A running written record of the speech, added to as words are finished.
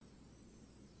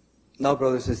Now,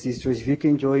 brothers and sisters, if you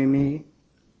can join me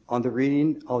on the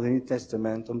reading of the New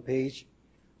Testament on page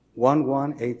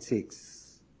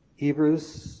 1186,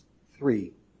 Hebrews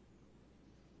 3,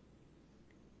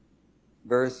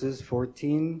 verses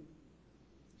 14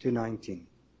 to 19.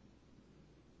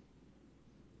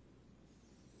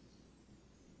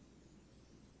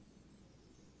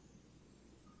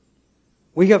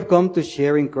 We have come to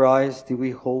share in Christ till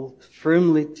we hold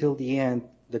firmly till the end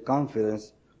the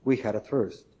confidence we had at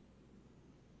first.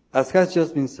 As has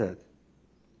just been said,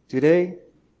 today,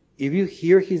 if you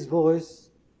hear his voice,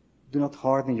 do not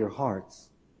harden your hearts,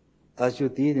 as you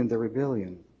did in the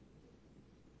rebellion.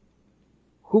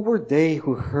 Who were they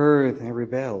who heard and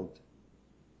rebelled?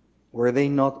 Were they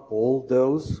not all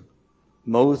those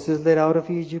Moses led out of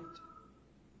Egypt?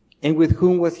 And with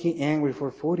whom was he angry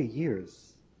for 40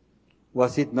 years?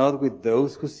 Was it not with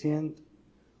those who sinned,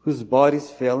 whose bodies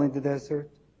fell in the desert?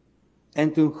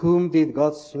 And to whom did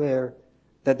God swear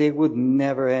that they would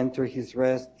never enter his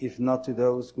rest, if not to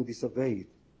those who disobeyed?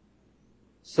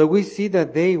 So we see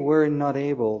that they were not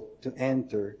able to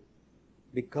enter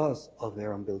because of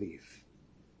their unbelief.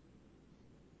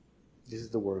 This is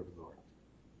the word of the Lord.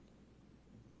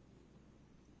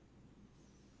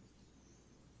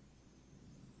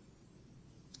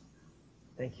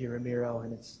 Thank you, Ramiro.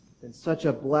 And it's been such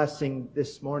a blessing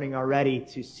this morning already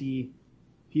to see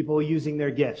people using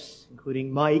their gifts,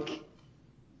 including Mike. I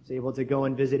was able to go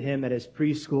and visit him at his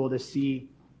preschool to see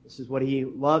this is what he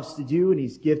loves to do and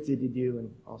he's gifted to do.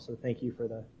 And also thank you for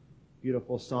the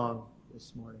beautiful song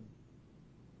this morning.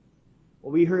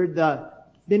 Well, we heard the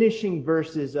finishing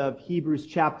verses of Hebrews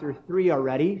chapter 3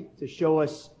 already to show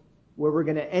us where we're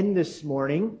going to end this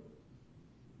morning.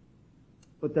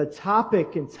 But the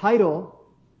topic and title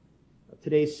of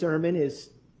today's sermon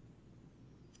is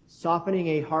Softening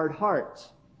a Hard Heart.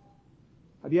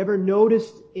 Have you ever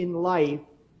noticed in life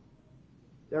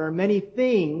there are many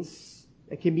things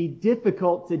that can be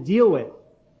difficult to deal with?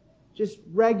 Just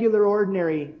regular,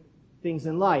 ordinary things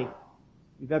in life.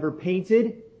 You've ever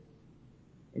painted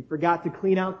and forgot to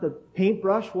clean out the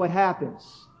paintbrush? What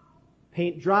happens?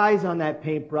 Paint dries on that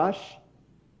paintbrush.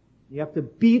 You have to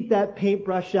beat that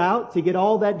paintbrush out to get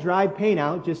all that dry paint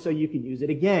out just so you can use it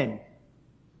again.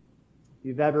 If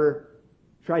you've ever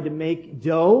tried to make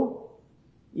dough,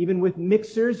 even with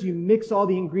mixers, you mix all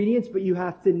the ingredients, but you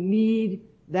have to knead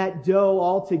that dough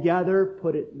all together,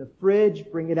 put it in the fridge,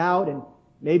 bring it out, and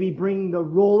maybe bring the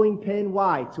rolling pin.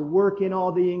 Why? To work in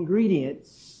all the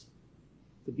ingredients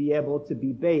to be able to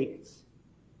be baked.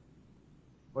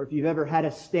 Or if you've ever had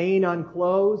a stain on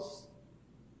clothes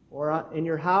or in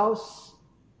your house,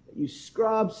 you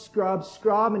scrub,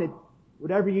 and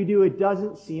whatever you do, it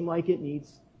doesn't seem like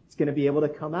it's going to be able to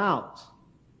come out.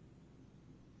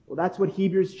 Well, that's what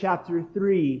Hebrews chapter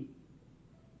 3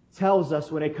 tells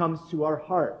us when it comes to our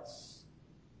hearts.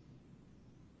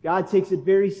 God takes it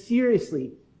very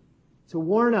seriously to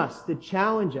warn us, to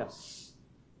challenge us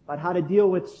about how to deal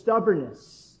with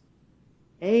stubbornness,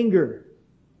 anger,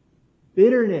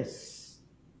 bitterness,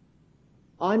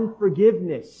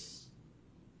 unforgiveness.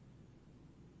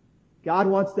 God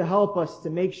wants to help us to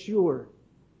make sure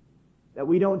that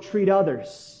we don't treat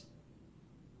others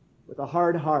with a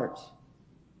hard heart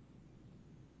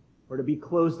or to be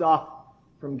closed off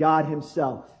from God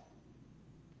Himself.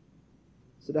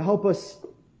 So to help us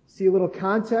see a little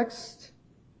context,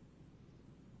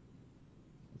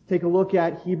 let's take a look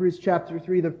at Hebrews chapter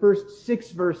 3, the first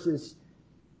 6 verses,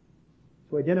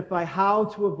 to identify how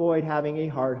to avoid having a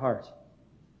hard heart.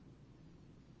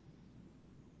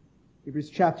 Hebrews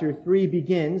chapter 3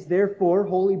 begins, "Therefore,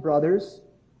 holy brothers,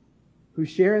 who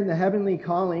share in the heavenly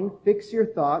calling, fix your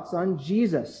thoughts on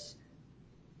Jesus,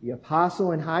 the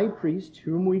apostle and high priest,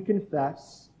 whom we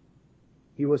confess.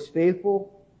 He was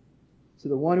faithful to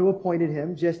the one who appointed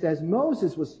him, just as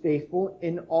Moses was faithful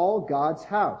in all God's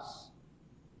house.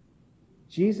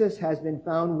 Jesus has been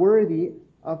found worthy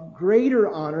of greater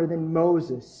honor than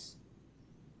Moses,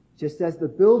 just as the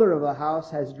builder of a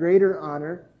house has greater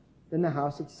honor than the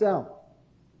house itself.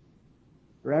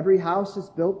 For every house is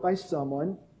built by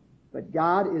someone, but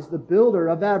God is the builder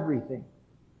of everything.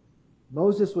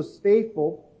 Moses was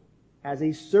faithful as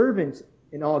a servant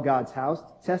in all God's house,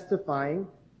 testifying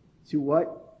to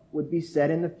what would be said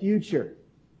in the future.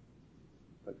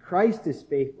 But Christ is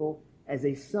faithful as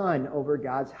a son over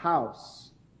God's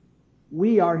house.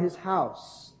 We are His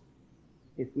house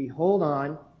if we hold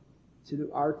on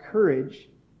to our courage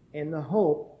and the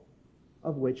hope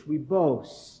of which we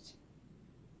boast."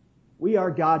 We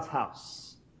are God's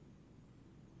house.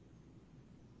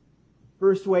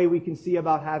 First way we can see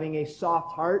about having a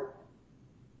soft heart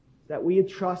is that we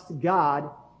trust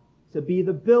God to be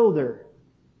the builder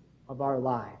of our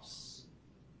lives.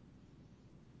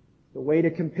 The way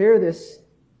to compare this,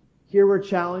 here we're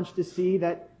challenged to see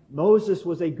that Moses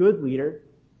was a good leader,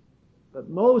 but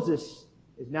Moses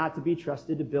is not to be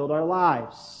trusted to build our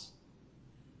lives.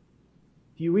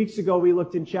 A few weeks ago, we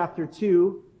looked in chapter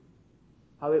 2,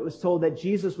 how it was told that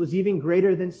Jesus was even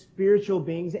greater than spiritual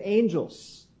beings,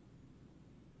 angels.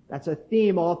 That's a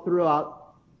theme all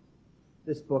throughout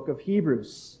this book of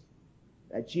Hebrews.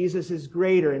 That Jesus is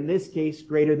greater, in this case,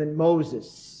 greater than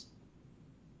Moses.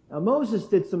 Now, Moses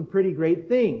did some pretty great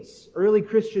things. Early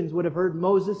Christians would have heard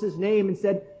Moses' name and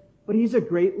said, but he's a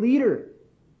great leader.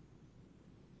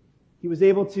 He was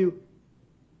able to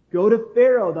go to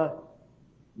Pharaoh, the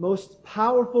most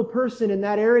powerful person in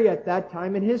that area at that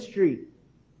time in history.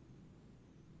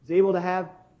 He was able to have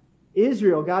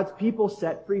Israel, God's people,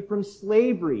 set free from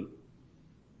slavery.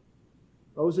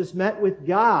 Moses met with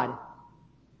God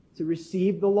to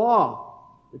receive the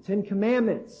law, the Ten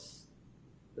Commandments,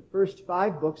 the first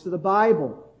 5 books of the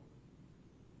Bible.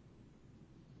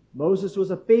 Moses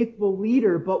was a faithful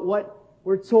leader, but what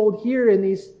we're told here in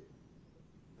these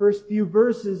first few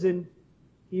verses in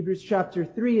Hebrews chapter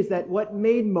 3 is that what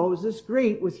made Moses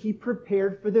great was he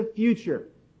prepared for the future,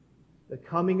 the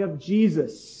coming of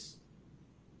Jesus.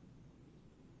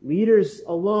 Leaders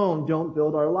alone don't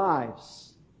build our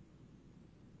lives.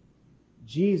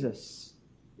 Jesus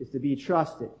is to be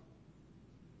trusted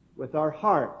with our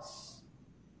hearts.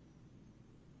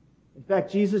 In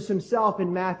fact, Jesus himself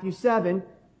in Matthew 7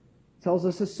 tells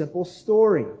us a simple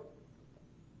story,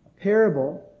 a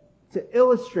parable to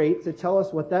illustrate, to tell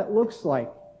us what that looks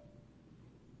like.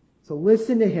 So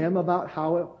listen to him about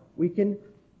how we can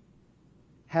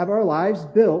have our lives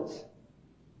built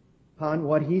upon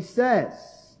what he says.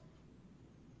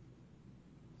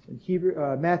 In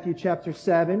Matthew chapter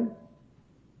 7,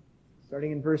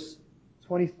 starting in verse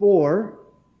 24,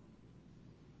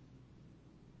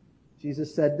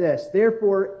 Jesus said this,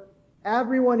 "Therefore,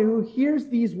 everyone who hears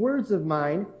these words of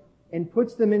mine and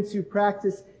puts them into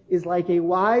practice is like a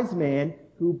wise man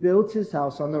who built his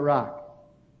house on the rock.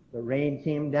 The rain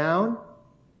came down,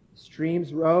 the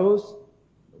streams rose,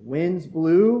 the winds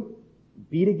blew,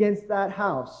 beat against that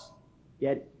house,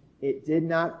 yet it did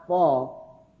not fall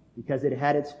because it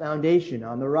had its foundation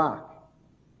on the rock.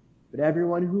 But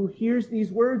everyone who hears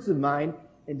these words of mine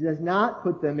and does not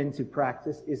put them into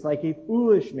practice is like a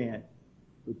foolish man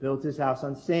who built his house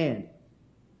on sand.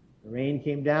 The rain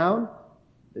came down,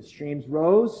 the streams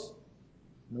rose,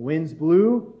 and the winds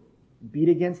blew, and beat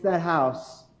against that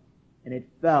house, and it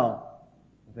fell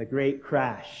with a great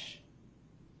crash."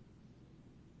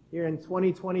 Here in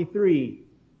 2023,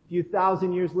 a few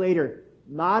thousand years later,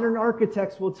 modern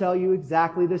architects will tell you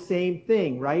exactly the same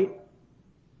thing, right?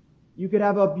 You could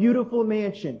have a beautiful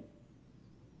mansion,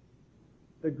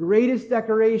 the greatest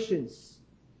decorations,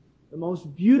 the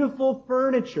most beautiful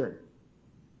furniture,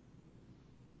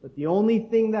 but the only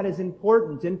thing that is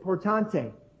important,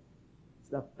 importante, is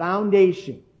the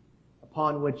foundation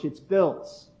upon which it's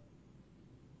built.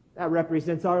 That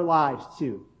represents our lives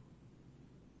too.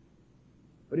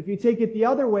 But if you take it the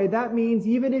other way, that means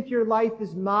even if your life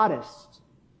is modest,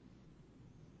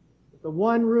 with a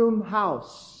one-room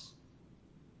house,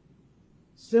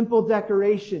 simple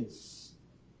decorations,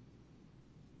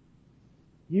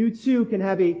 you too can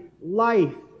have a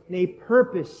life and a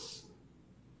purpose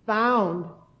found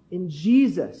in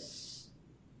Jesus.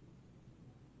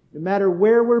 No matter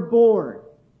where we're born,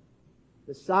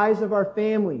 the size of our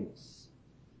families,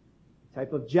 the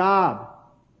type of job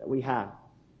that we have,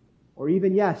 or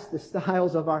even, yes, the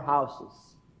styles of our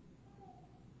houses.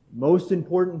 Most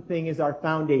important thing is our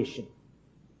foundation.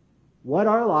 What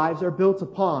our lives are built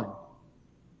upon.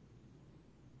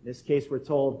 In this case, we're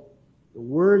told the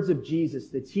words of Jesus,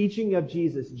 the teaching of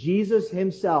Jesus. Jesus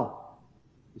himself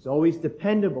is always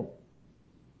dependable,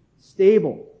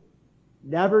 stable,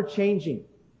 never changing,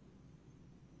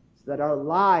 so that our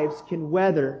lives can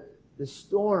weather the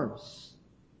storms,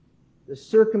 the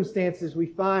circumstances we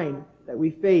find that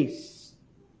we face.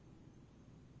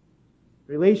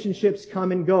 Relationships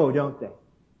come and go, don't they?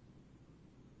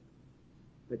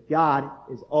 But God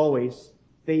is always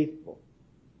faithful.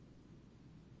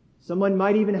 Someone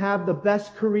might even have the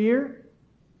best career,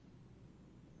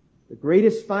 the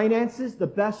greatest finances, the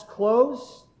best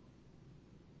clothes,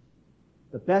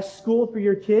 the best school for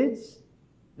your kids.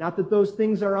 Not that those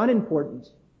things are unimportant,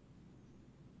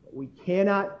 but we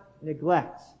cannot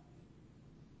neglect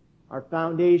our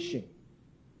foundation.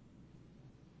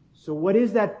 So what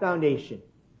is that foundation?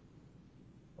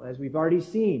 Well, as we've already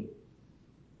seen,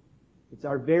 it's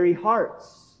our very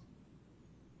hearts,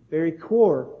 the very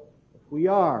core of who we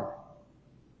are.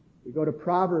 We go to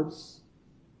Proverbs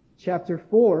chapter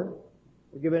 4,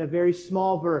 we're given a very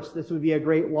small verse. This would be a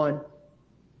great one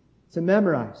to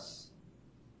memorize.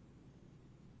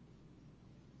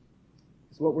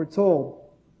 It's what we're told.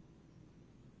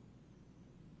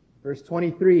 Verse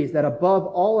 23 is that above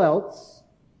all else,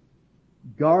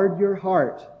 guard your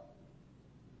heart,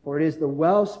 for it is the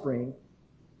wellspring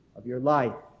of your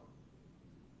life.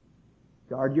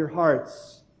 Guard your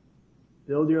hearts.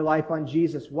 Build your life on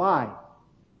Jesus. Why?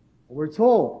 Well, we're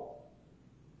told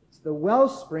it's the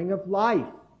wellspring of life.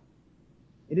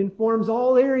 It informs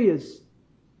all areas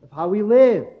of how we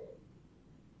live.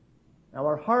 Now,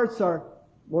 our hearts are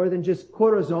more than just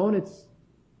corazon. It's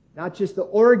not just the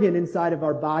organ inside of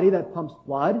our body that pumps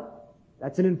blood.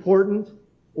 That's an important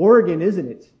organ, isn't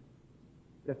it?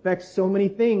 It affects so many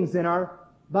things in our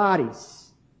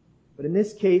bodies. But in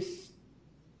this case,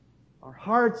 our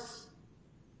hearts,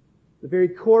 the very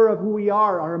core of who we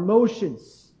are, our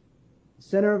emotions, the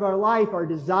center of our life, our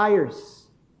desires,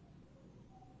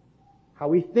 how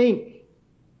we think.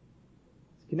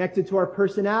 It's connected to our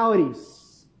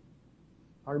personalities,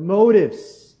 our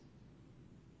motives,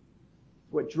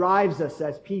 what drives us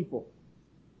as people.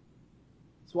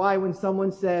 That's why when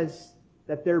someone says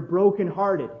that they're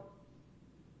brokenhearted,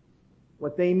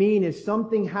 what they mean is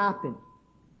something happened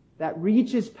that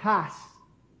reaches past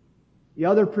the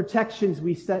other protections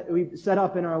we set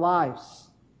up in our lives.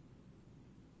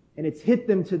 And it's hit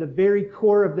them to the very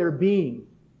core of their being.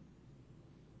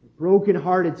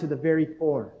 Brokenhearted to the very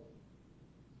core.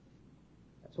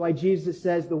 That's why Jesus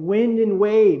says the wind and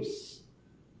waves,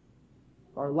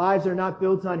 if our lives are not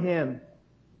built on Him,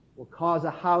 will cause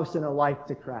a house and a life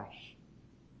to crash.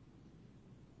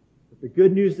 But the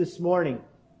good news this morning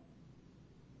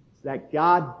is that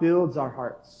God builds our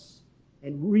hearts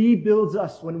and rebuilds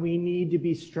us when we need to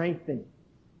be strengthened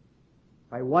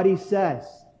by what He says,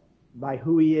 by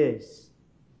who He is.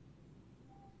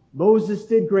 Moses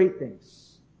did great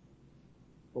things,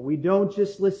 but we don't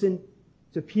just listen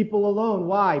to people alone.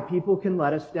 Why? People can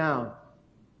let us down.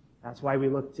 That's why we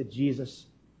look to Jesus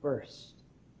first.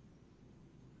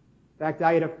 In fact,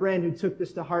 I had a friend who took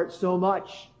this to heart so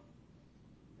much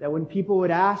that when people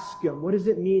would ask him, what does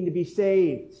it mean to be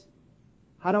saved?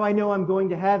 How do I know I'm going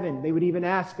to heaven? They would even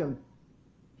ask him,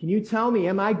 can you tell me,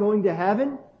 am I going to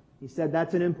heaven? He said,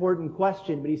 that's an important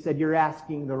question, but he said, you're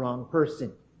asking the wrong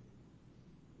person.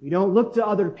 We don't look to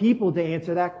other people to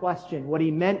answer that question. What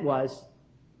he meant was,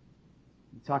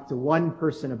 he talked to one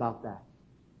person about that,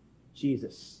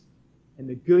 Jesus. And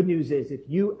the good news is, if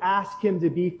you ask Him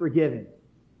to be forgiven,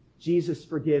 Jesus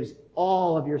forgives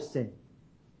all of your sin.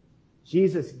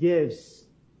 Jesus gives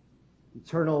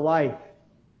eternal life.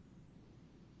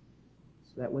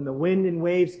 So that when the wind and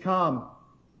waves come,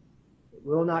 it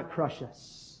will not crush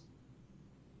us.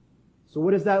 So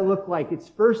what does that look like? It's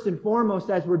first and foremost,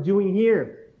 as we're doing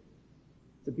here,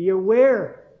 to be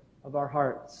aware of our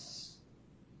hearts,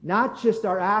 not just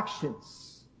our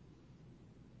actions.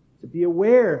 To be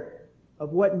aware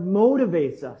of what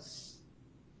motivates us,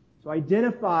 to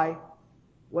identify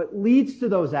what leads to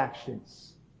those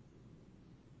actions.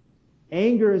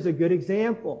 Anger is a good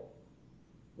example.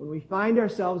 When we find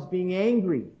ourselves being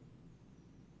angry,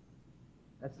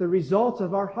 that's the result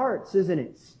of our hearts, isn't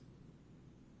it?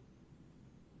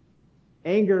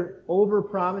 Anger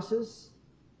overpromises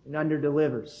and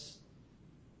underdelivers.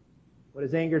 What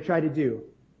does anger try to do?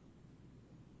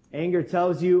 Anger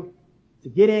tells you to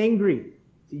get angry,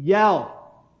 to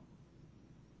yell,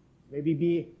 maybe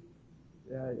be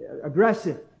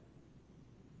aggressive,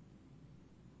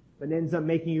 but ends up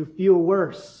making you feel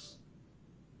worse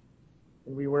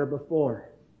than we were before.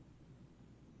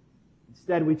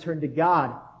 Instead, we turn to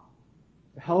God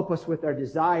to help us with our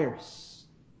desires,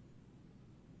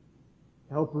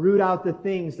 to help root out the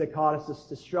things that cause us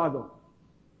to struggle,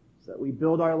 so that we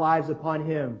build our lives upon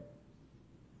Him.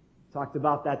 Talked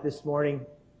about that this morning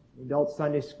in Adult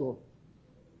Sunday School.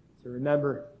 To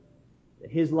remember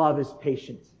that His love is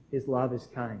patient. His love is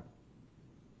kind.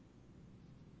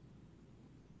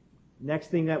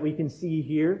 Next thing that we can see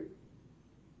here,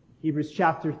 Hebrews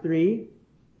chapter 3,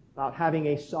 about having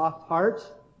a soft heart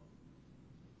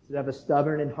instead of a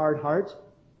stubborn and hard heart.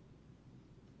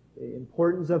 The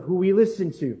importance of who we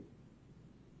listen to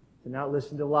not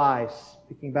listen to lies.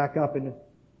 Picking back up in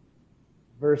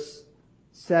verse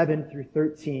 7 through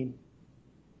 13.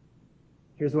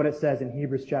 Here's what it says in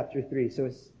Hebrews chapter 3. So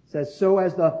it says, so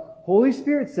as the Holy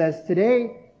Spirit says,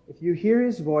 today, if you hear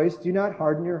His voice, do not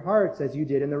harden your hearts as you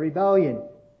did in the rebellion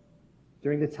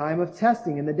during the time of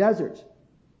testing in the desert,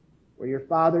 where your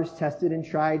fathers tested and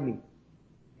tried me,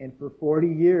 and for 40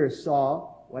 years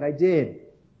saw what I did.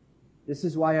 This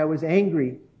is why I was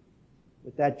angry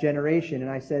with that generation,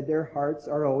 and I said, their hearts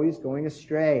are always going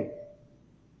astray,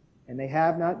 and they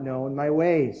have not known my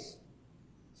ways.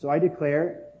 So I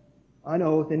declare on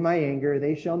oath in my anger,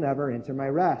 they shall never enter my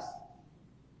rest.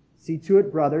 See to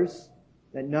it, brothers,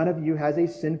 that none of you has a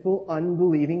sinful,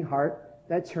 unbelieving heart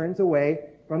that turns away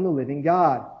from the living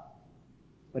God.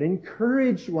 But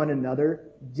encourage one another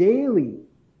daily,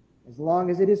 as long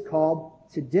as it is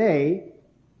called today,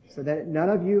 so that none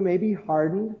of you may be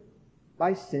hardened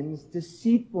by sin's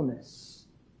deceitfulness.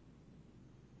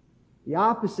 The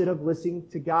opposite of listening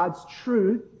to God's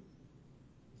truth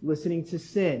is listening to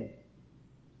sin.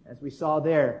 As we saw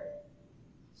there,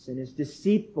 sin is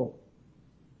deceitful.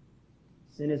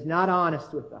 Sin is not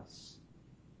honest with us.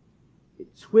 It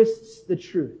twists the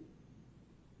truth.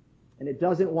 And it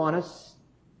doesn't want us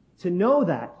to know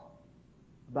that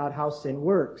about how sin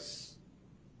works.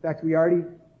 In fact, we already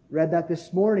read that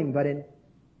this morning, but in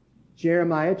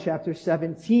Jeremiah chapter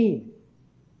 17,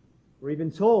 we're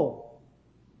even told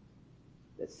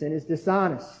that sin is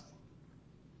dishonest,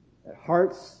 that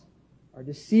hearts are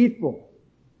deceitful,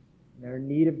 and they're in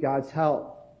need of God's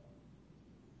help.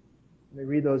 Let me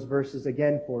read those verses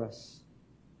again for us.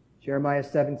 Jeremiah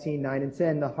 17, 9 and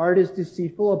 10. The heart is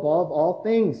deceitful above all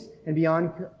things and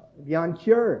beyond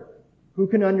cure. Who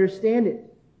can understand it?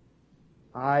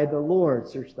 I, the Lord,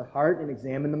 search the heart and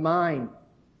examine the mind,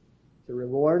 to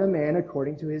reward a man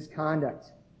according to his conduct,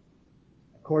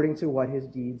 according to what his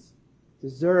deeds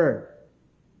deserve.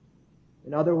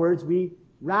 In other words, we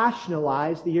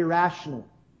rationalize the irrational.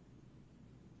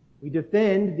 We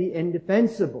defend the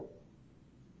indefensible.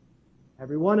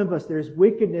 Every one of us, there's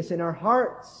wickedness in our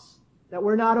hearts that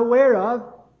we're not aware of.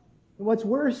 And what's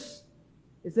worse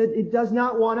is that it does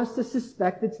not want us to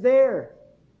suspect it's there.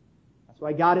 That's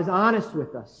why God is honest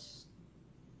with us,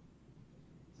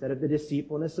 instead of the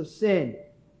deceitfulness of sin.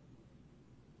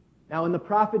 Now, in the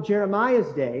prophet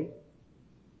Jeremiah's day,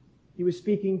 he was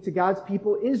speaking to God's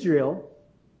people Israel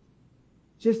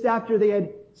just after they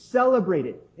had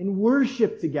celebrated and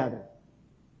worshiped together.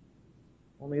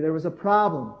 Only there was a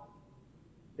problem.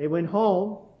 They went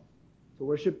home to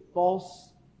worship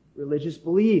false religious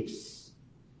beliefs,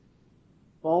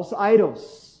 false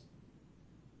idols.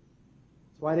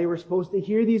 That's why they were supposed to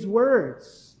hear these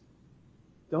words.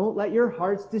 Don't let your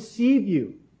hearts deceive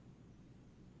you.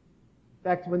 In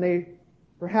fact, when they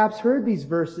perhaps heard these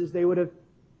verses, they would have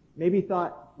maybe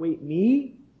thought, wait,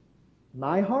 me?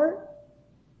 My heart?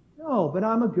 No, but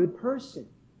I'm a good person.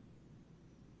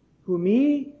 Who,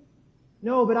 me?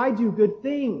 No, but I do good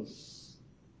things.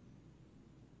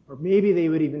 Or maybe they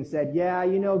would even said, yeah,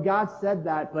 God said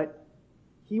that, but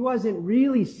He wasn't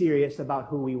really serious about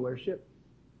who we worship.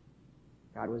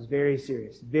 God was very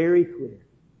serious, very clear.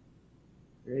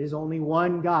 There is only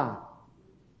one God,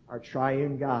 our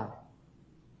triune God.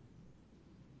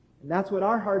 And that's what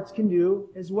our hearts can do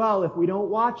as well if we don't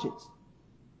watch it.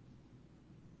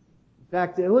 In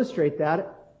fact, to illustrate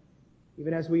that,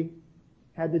 even as we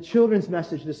had the children's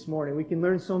message this morning, we can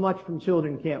learn so much from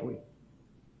children, can't we?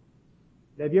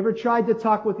 Have you ever tried to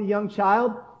talk with a young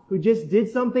child who just did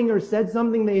something or said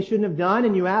something they shouldn't have done,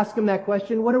 and you ask them that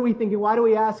question? What are we thinking? Why do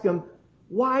we ask them,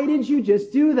 why did you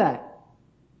just do that?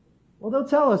 Well, they'll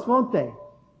tell us, won't they?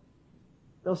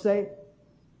 They'll say,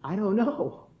 I don't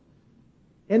know.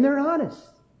 And they're honest.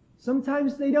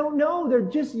 Sometimes they don't know. They're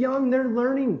just young. They're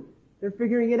learning. They're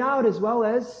figuring it out, as well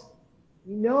as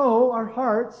we know our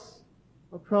hearts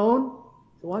are prone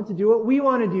to want to do what we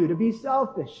want to do, to be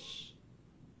selfish.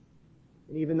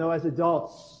 And even though as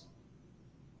adults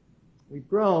we've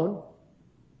grown,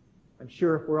 I'm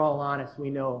sure if we're all honest, we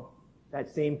know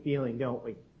that same feeling, don't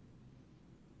we?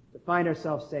 To find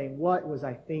ourselves saying, what was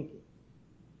I thinking?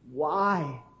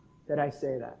 Why did I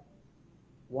say that?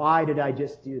 Why did I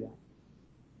just do that?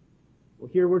 Well,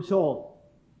 here we're told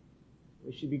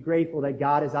we should be grateful that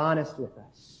God is honest with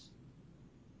us,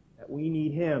 that we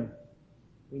need Him.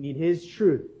 We need His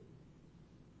truth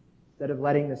instead of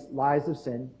letting the lies of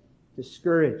sin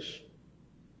discourage.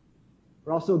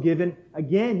 We're also given,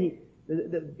 again,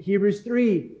 the Hebrews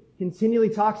 3 continually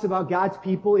talks about God's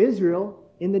people,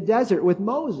 Israel, in the desert with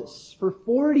Moses for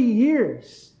 40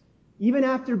 years. Even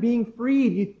after being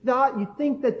freed, you'd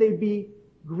think that they'd be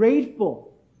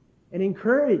grateful and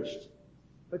encouraged.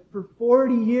 But for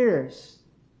 40 years,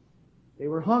 they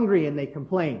were hungry and they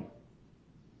complained,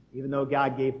 even though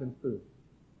God gave them food.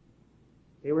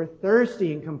 They were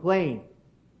thirsty and complained.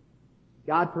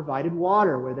 God provided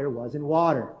water where there wasn't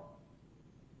water.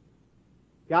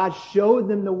 God showed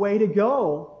them the way to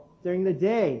go during the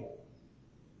day.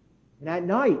 And at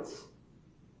night,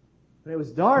 when it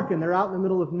was dark and they're out in the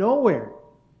middle of nowhere,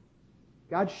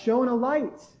 God shone a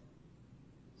light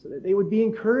so that they would be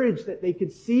encouraged, that they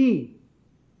could see,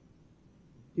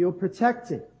 feel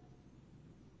protected.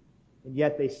 And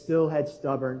yet they still had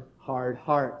stubborn, hard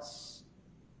hearts.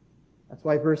 That's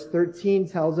why verse 13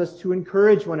 tells us to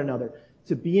encourage one another,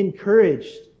 to be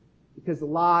encouraged, because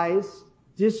lies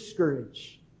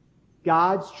discourage.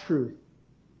 God's truth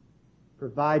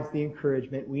provides the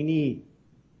encouragement we need.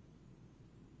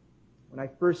 When I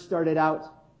first started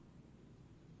out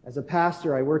as a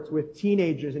pastor, I worked with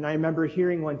teenagers, and I remember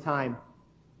hearing one time,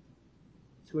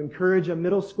 to encourage a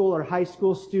middle school or high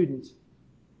school student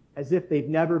as if they've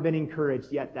never been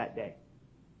encouraged yet that day.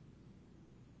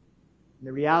 And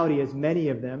the reality is many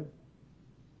of them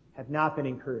have not been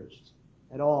encouraged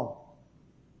at all.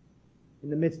 In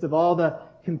the midst of all the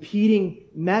competing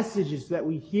messages that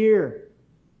we hear,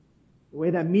 the way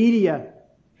that media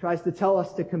tries to tell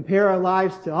us to compare our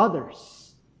lives to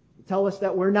others, to tell us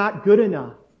that we're not good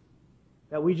enough,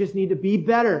 that we just need to be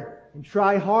better and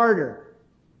try harder.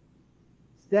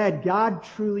 Instead, God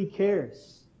truly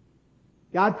cares.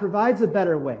 God provides a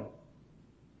better way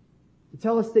to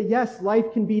tell us that yes,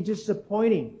 life can be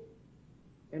disappointing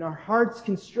and our hearts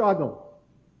can struggle.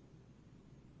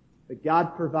 But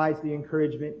God provides the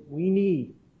encouragement we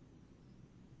need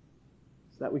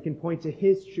so that we can point to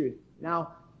His truth.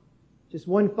 Now, just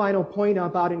one final point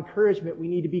about encouragement. We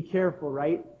need to be careful,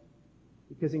 right?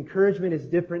 Because encouragement is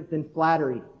different than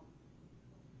flattery.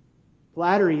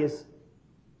 Flattery is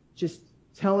just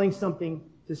telling something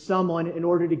to someone in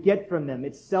order to get from them.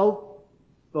 It's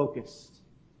self-focused,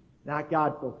 not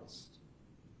God-focused.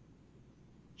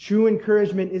 True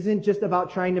encouragement isn't just about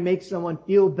trying to make someone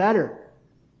feel better.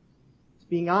 It's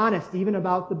being honest, even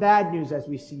about the bad news as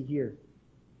we see here.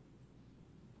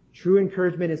 True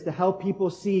encouragement is to help people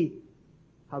see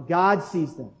how God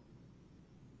sees them.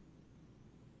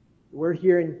 The word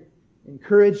here in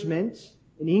encouragement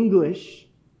in English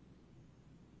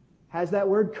has that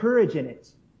word courage in it.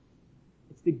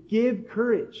 It's to give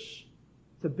courage,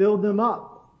 to build them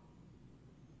up.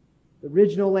 The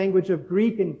original language of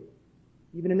Greek and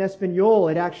even in Espanol,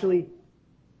 it actually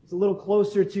is a little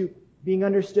closer to being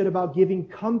understood about giving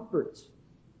comfort,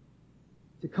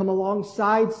 to come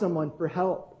alongside someone for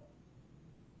help.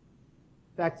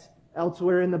 In fact,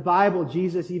 elsewhere in the Bible,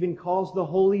 Jesus even calls the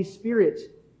Holy Spirit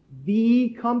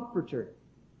the Comforter,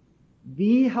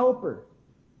 the Helper,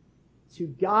 to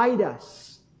guide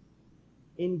us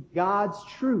in God's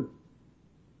truth,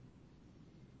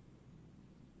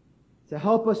 to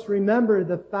help us remember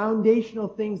the foundational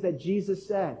things that Jesus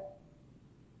said,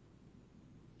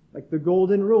 like the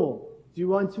golden rule,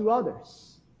 do unto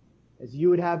others as you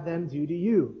would have them do to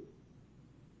you.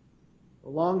 The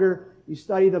longer you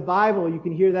study the Bible, you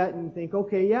can hear that and think,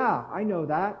 okay, yeah, I know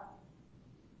that.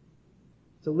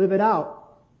 To live it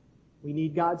out, we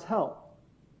need God's help.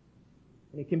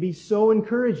 And it can be so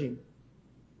encouraging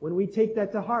when we take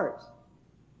that to heart.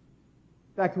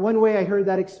 In fact, one way I heard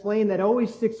that explained that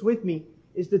always sticks with me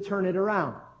is to turn it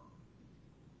around.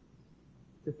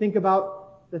 To think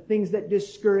about the things that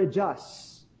discourage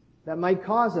us, that might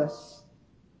cause us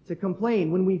to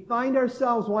complain. When we find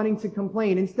ourselves wanting to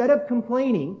complain, instead of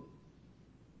complaining,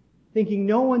 thinking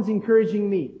no one's encouraging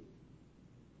me,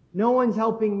 no one's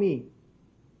helping me,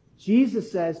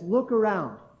 Jesus says, look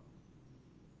around.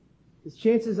 Because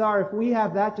chances are, if we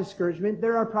have that discouragement,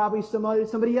 there are probably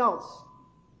somebody else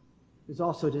who's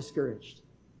also discouraged.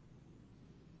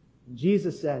 And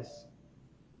Jesus says,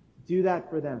 do that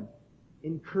for them.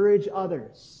 Encourage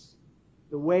others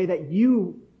the way that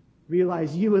you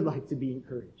realize you would like to be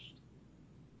encouraged.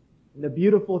 And the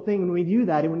beautiful thing when we do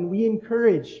that, and when we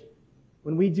encourage,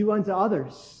 when we do unto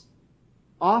others,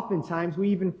 oftentimes we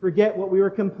even forget what we were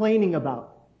complaining about.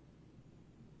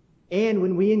 And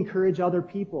when we encourage other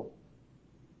people,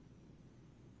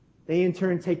 they in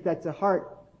turn take that to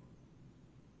heart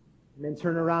and then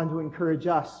turn around to encourage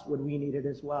us when we need it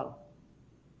as well.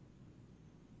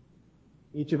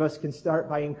 Each of us can start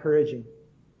by encouraging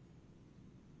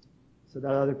so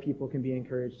that other people can be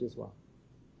encouraged as well.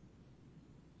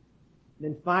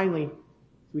 And then finally,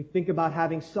 as we think about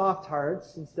having soft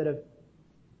hearts instead of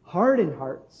hardened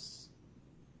hearts,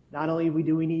 not only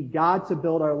do we need God to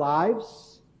build our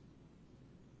lives,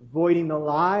 avoiding the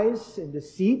lies and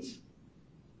deceit,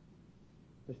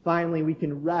 but finally we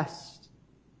can rest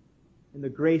in the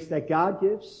grace that God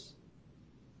gives,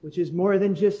 which is more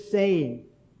than just saying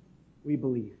we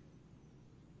believe.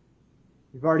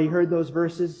 We've already heard those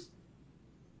verses.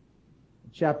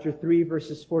 In chapter 3,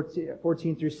 verses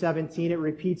 14 through 17, it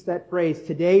repeats that phrase,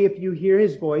 today if you hear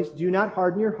His voice, do not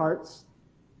harden your hearts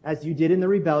as you did in the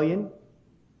rebellion,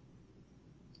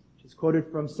 which is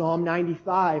quoted from Psalm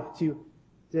 95 to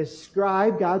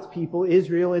describe God's people,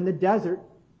 Israel, in the desert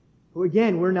who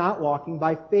again were not walking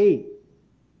by faith.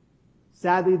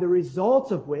 Sadly, the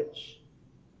result of which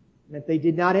meant they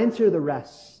did not enter the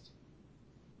rest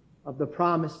of the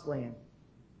promised land,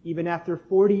 even after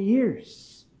 40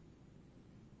 years.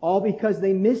 All because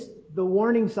they missed the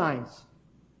warning signs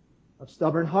of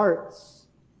stubborn hearts,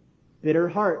 bitter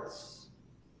hearts.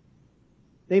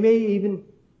 They may even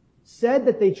said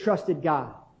that they trusted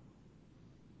God,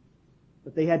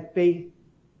 but they had faith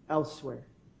elsewhere.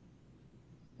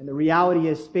 And the reality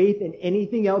is, faith in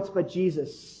anything else but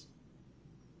Jesus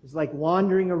is like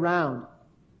wandering around,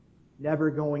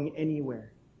 never going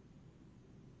anywhere.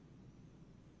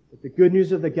 But the good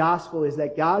news of the gospel is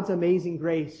that God's amazing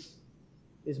grace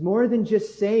is more than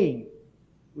just saying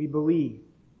we believe.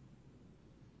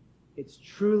 It's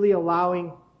truly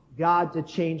allowing God to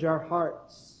change our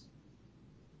hearts.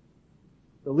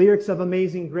 The lyrics of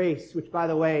Amazing Grace, which, by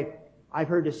the way, I've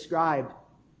heard described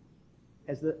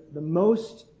as the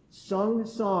most sung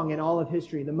song in all of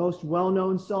history, the most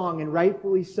well-known song, and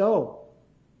rightfully so.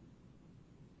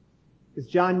 Because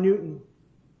John Newton,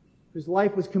 whose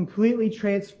life was completely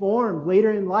transformed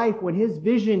later in life, when his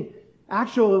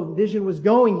actual vision was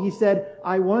going, he said,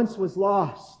 "I once was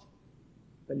lost,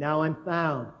 but now I'm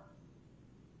found.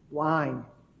 Blind,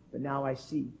 but now I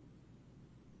see."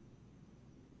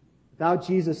 Without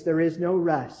Jesus, there is no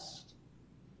rest.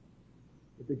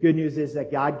 But the good news is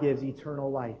that God gives eternal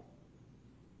life,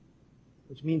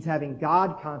 which means having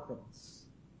God confidence,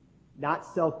 not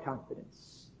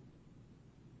self-confidence.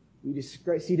 We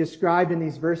see described in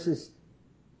these verses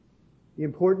the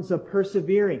importance of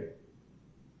persevering.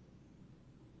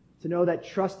 To know that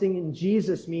trusting in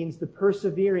Jesus means the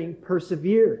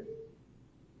persevere.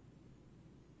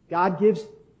 God gives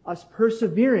us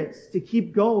perseverance to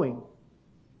keep going,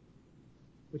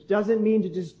 which doesn't mean to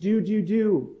just do,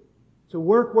 to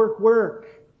work.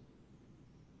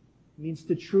 It means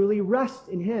to truly rest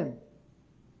in Him.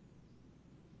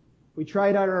 If we try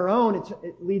it on our own,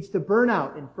 it leads to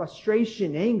burnout and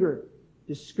frustration, anger,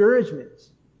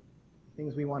 discouragement,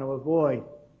 things we want to avoid.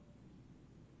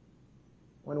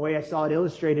 One way I saw it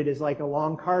illustrated is like a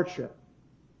long car trip.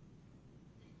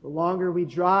 The longer we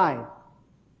drive,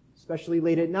 especially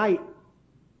late at night,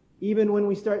 even when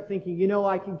we start thinking,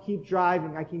 I can keep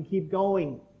driving, I can keep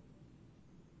going,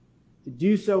 to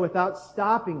do so without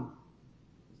stopping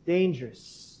is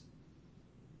dangerous.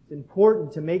 It's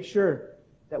important to make sure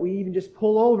that we even just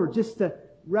pull over just to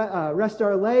rest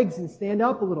our legs and stand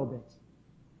up a little bit.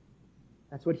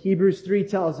 That's what Hebrews 3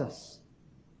 tells us,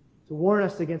 to warn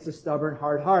us against a stubborn,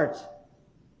 hard heart,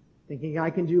 thinking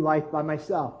I can do life by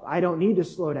myself. I don't need to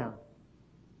slow down.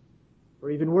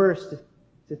 Or even worse,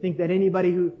 to think that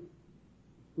anybody who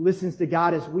listens to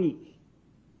God is weak.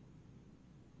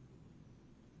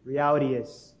 Reality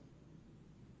is,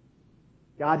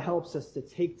 God helps us to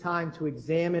take time to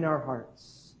examine our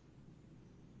hearts,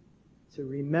 to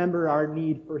remember our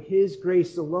need for His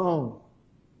grace alone,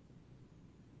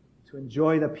 to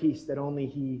enjoy the peace that only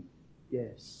He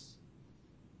gives.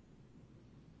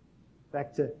 In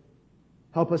fact, to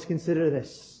help us consider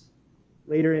this,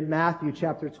 later in Matthew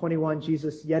chapter 21,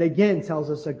 Jesus yet again tells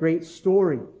us a great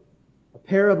story, a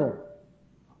parable,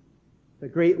 a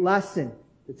great lesson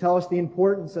to tell us the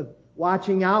importance of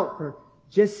watching out for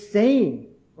just saying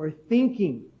or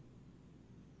thinking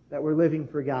that we're living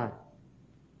for God,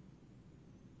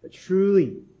 but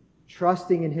truly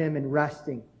trusting in Him and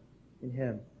resting in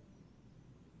Him.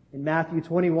 In Matthew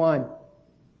 21,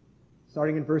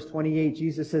 starting in verse 28,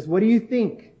 Jesus says, "What do you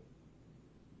think?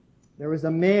 There was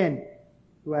a man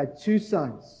who had 2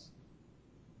 sons.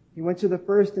 He went to the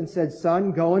first and said,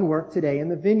 'Son, go and work today in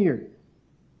the vineyard.'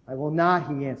 'I will not,'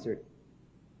 he answered.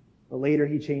 But later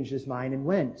he changed his mind and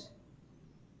went.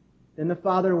 Then the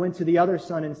father went to the other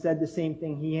son and said the same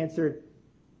thing. He answered,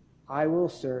 'I will,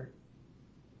 sir.'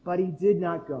 But he did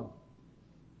not go.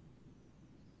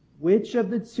 Which of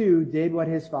the 2 did what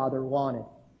his father wanted?"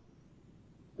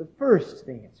 "The first,"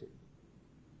 they answered.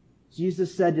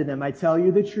 Jesus said to them, "I tell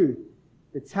you the truth.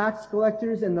 The tax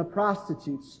collectors and the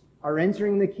prostitutes are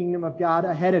entering the kingdom of God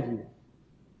ahead of you.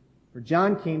 For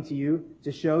John came to you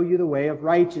to show you the way of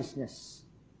righteousness,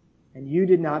 and you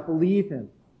did not believe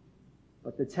him.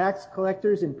 But the tax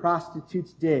collectors and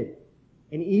prostitutes did.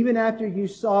 And even after you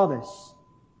saw this,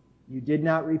 you did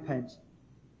not repent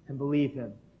and believe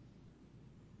him."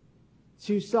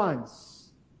 2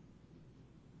 sons,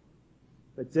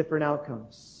 but different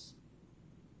outcomes.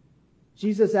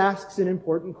 Jesus asks an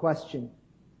important question.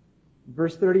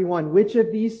 Verse 31, which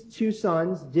of these 2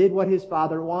 sons did what his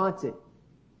father wanted?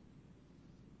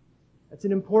 That's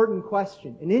an important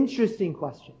question, an interesting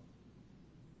question.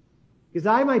 Because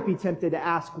I might be tempted to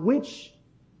ask, which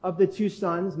of the two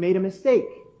sons made a mistake?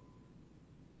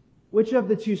 Which of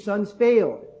the two sons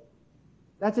failed?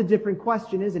 That's a different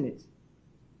question, isn't it?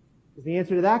 Because the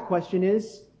answer to that question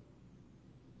is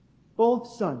both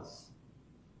sons.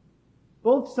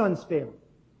 Both sons failed.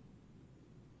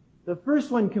 The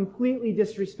first one completely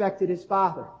disrespected his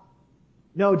father.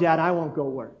 No, Dad, I won't go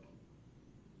work.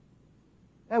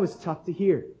 That was tough to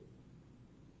hear.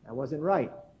 That wasn't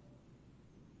right.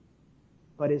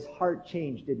 But his heart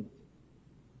changed, didn't it?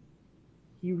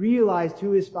 He realized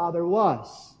who his father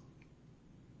was.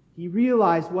 He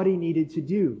realized what he needed to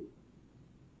do.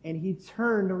 And he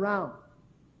turned around.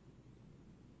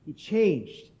 He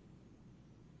changed.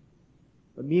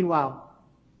 But meanwhile,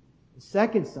 the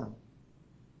second son,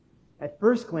 at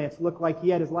first glance, looked like he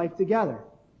had his life together.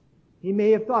 He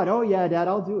may have thought, oh yeah, Dad,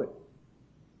 I'll do it.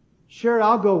 Sure,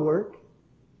 I'll go work.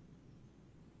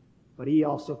 But he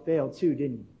also failed too,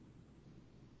 didn't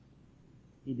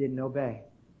he? He didn't obey.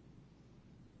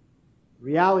 The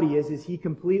reality is he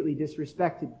completely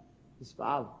disrespected his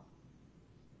father.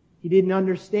 He didn't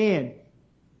understand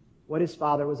what his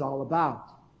father was all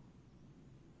about.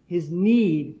 His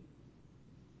need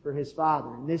for his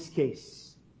father, in this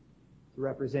case, to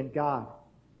represent God.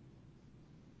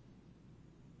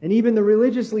 And even the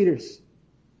religious leaders,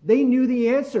 they knew the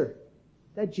answer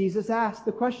that Jesus asked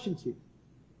the question to.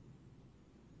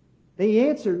 They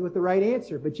answered with the right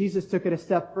answer, but Jesus took it a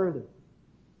step further.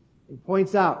 He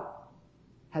points out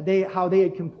how they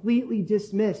had completely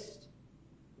dismissed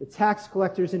the tax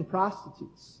collectors and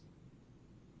prostitutes.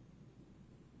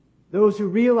 Those who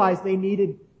realized they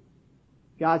needed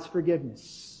God's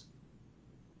forgiveness.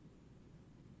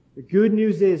 The good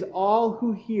news is all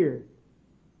who hear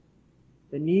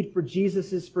the need for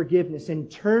Jesus' forgiveness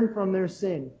and turn from their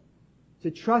sin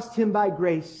to trust Him by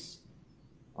grace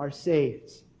are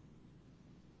saved.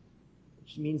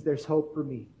 Which means there's hope for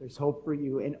me. There's hope for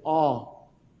you and all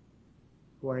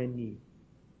who are in need.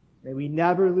 May we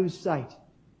never lose sight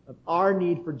of our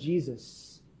need for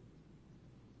Jesus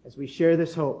as we share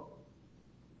this hope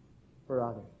for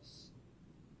others.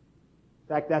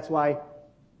 In fact, that's why in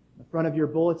the front of your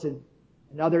bulletin,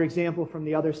 another example from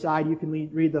the other side, you can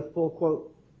read the full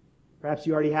quote. Perhaps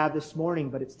you already have this morning,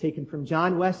 but it's taken from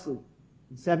John Wesley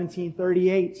in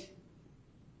 1738.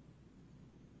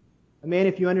 A man,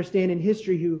 if you understand in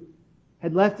history, who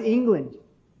had left England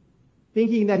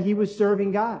thinking that he was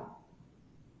serving God.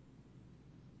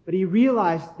 But he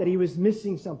realized that he was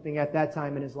missing something at that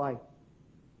time in his life.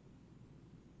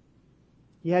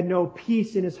 He had no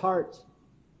peace in his heart.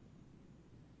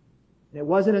 And it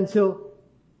wasn't until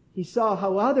he saw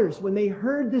how others, when they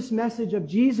heard this message of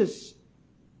Jesus,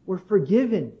 were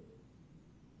forgiven.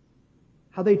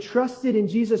 How they trusted in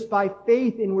Jesus by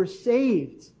faith and were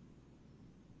saved.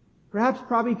 Perhaps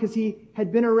probably because he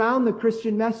had been around the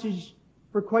Christian message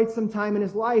for quite some time in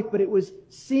his life, but it was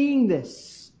seeing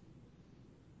this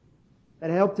that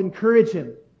helped encourage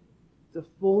him to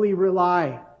fully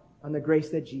rely on the grace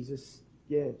that Jesus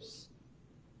gives.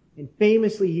 And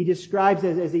famously, he describes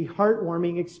it as a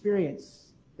heartwarming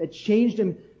experience that changed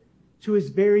him to his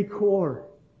very core.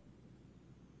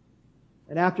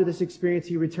 And after this experience,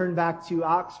 he returned back to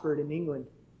Oxford in England.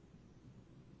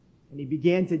 And he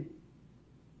began to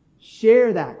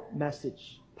share that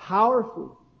message powerfully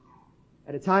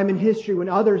at a time in history when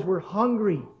others were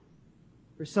hungry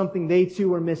for something they too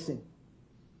were missing.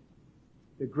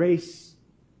 The grace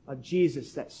of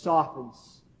Jesus that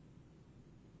softens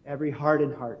every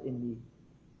hardened heart in need.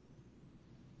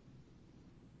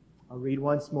 I'll read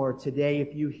once more. Today,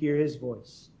 if you hear His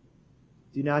voice,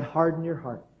 do not harden your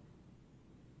heart.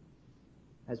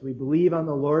 As we believe on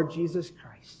the Lord Jesus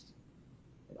Christ,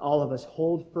 and all of us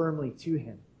hold firmly to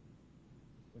Him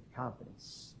with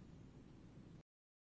confidence.